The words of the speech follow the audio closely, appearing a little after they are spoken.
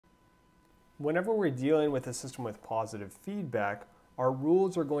Whenever we're dealing with a system with positive feedback, our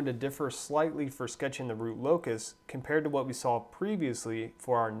rules are going to differ slightly for sketching the root locus compared to what we saw previously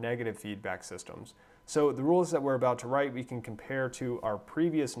for our negative feedback systems. So the rules that we're about to write we can compare to our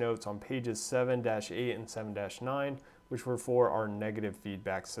previous notes on pages 7-8 and 7-9, which were for our negative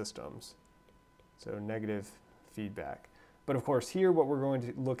feedback systems. So negative feedback. But of course here what we're going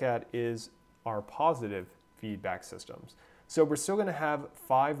to look at is our positive feedback systems. So we're still going to have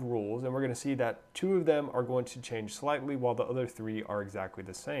 5 rules, and we're going to see that 2 of them are going to change slightly while the other 3 are exactly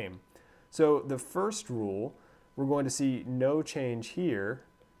the same. So the first rule, we're going to see no change here.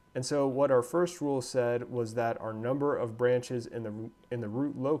 And so what our first rule said was that our number of branches in the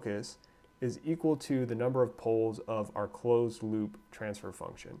root locus is equal to the number of poles of our closed loop transfer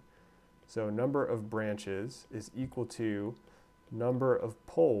function. So number of branches is equal to number of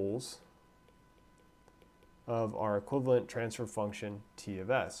poles of our equivalent transfer function T of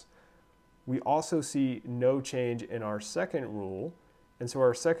S. We also see no change in our second rule, and so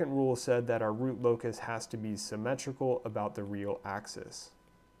our second rule said that our root locus has to be symmetrical about the real axis.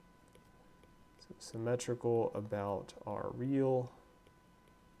 So symmetrical about our real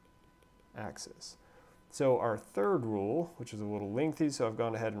axis. So our third rule, which is a little lengthy, so I've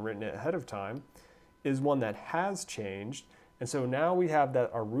gone ahead and written it ahead of time, is one that has changed. And so now we have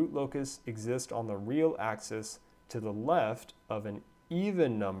that our root locus exists on the real axis to the left of an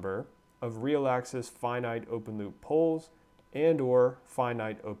even number of real axis finite open loop poles and or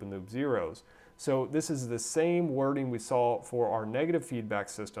finite open loop zeros. So this is the same wording we saw for our negative feedback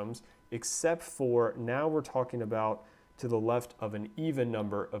systems, except for now we're talking about to the left of an even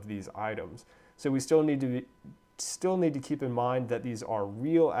number of these items. So we still need to keep in mind that these are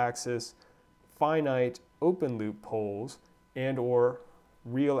real axis finite open loop poles and or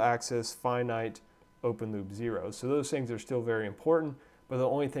real axis finite open loop zeros. So those things are still very important, but the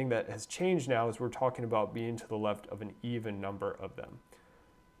only thing that has changed now is we're talking about being to the left of an even number of them.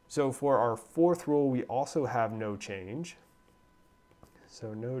 So for our fourth rule, we also have no change.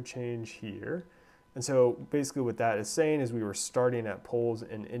 So no change here. And so basically what that is saying is we were starting at poles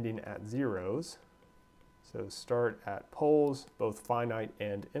and ending at zeros. So start at poles, both finite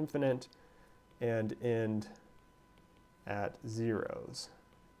and infinite, and end at zeros.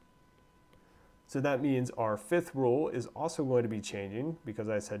 So that means our fifth rule is also going to be changing because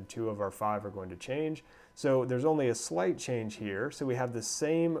I said 2 of our 5 are going to change. So there's only a slight change here. So we have the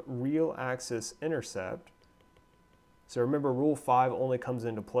same real axis intercept. So remember, rule 5 only comes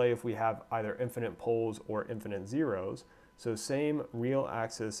into play if we have either infinite poles or infinite zeros. So same real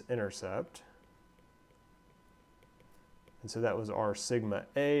axis intercept. And so that was our sigma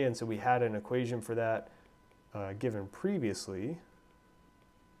A, and so we had an equation for that given previously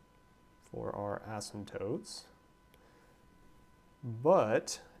for our asymptotes.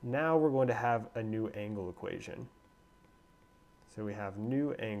 But now we're going to have a new angle equation. So we have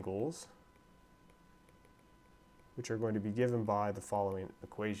new angles, which are going to be given by the following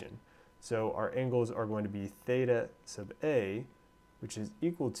equation. So our angles are going to be theta sub A, which is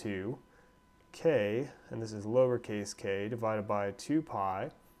equal to k, and this is lowercase k, divided by 2 pi,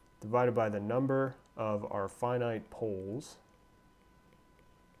 divided by the number of our finite poles,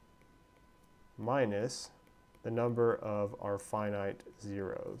 minus the number of our finite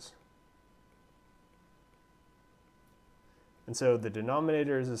zeros. And so the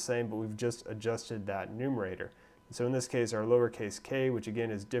denominator is the same, but we've just adjusted that numerator. And so in this case, our lowercase k, which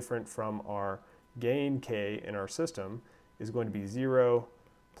again is different from our gain k in our system, is going to be 0,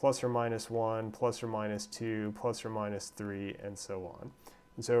 plus or minus 1, plus or minus 2, plus or minus 3, and so on.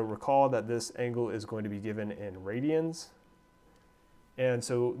 And so recall that this angle is going to be given in radians. And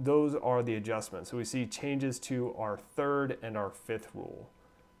so those are the adjustments. So we see changes to our third and our fifth rule.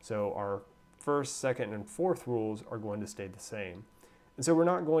 So our first, second, and fourth rules are going to stay the same. And so we're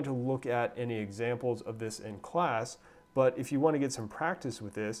not going to look at any examples of this in class, but if you want to get some practice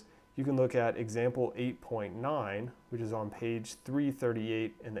with this, you can look at example 8.9, which is on page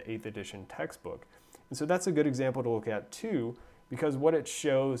 338 in the 8th edition textbook. And so that's a good example to look at too, because what it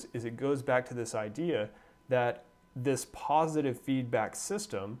shows is it goes back to this idea that this positive feedback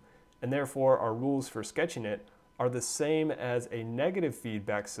system, and therefore our rules for sketching it, are the same as a negative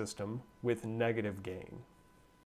feedback system with negative gain.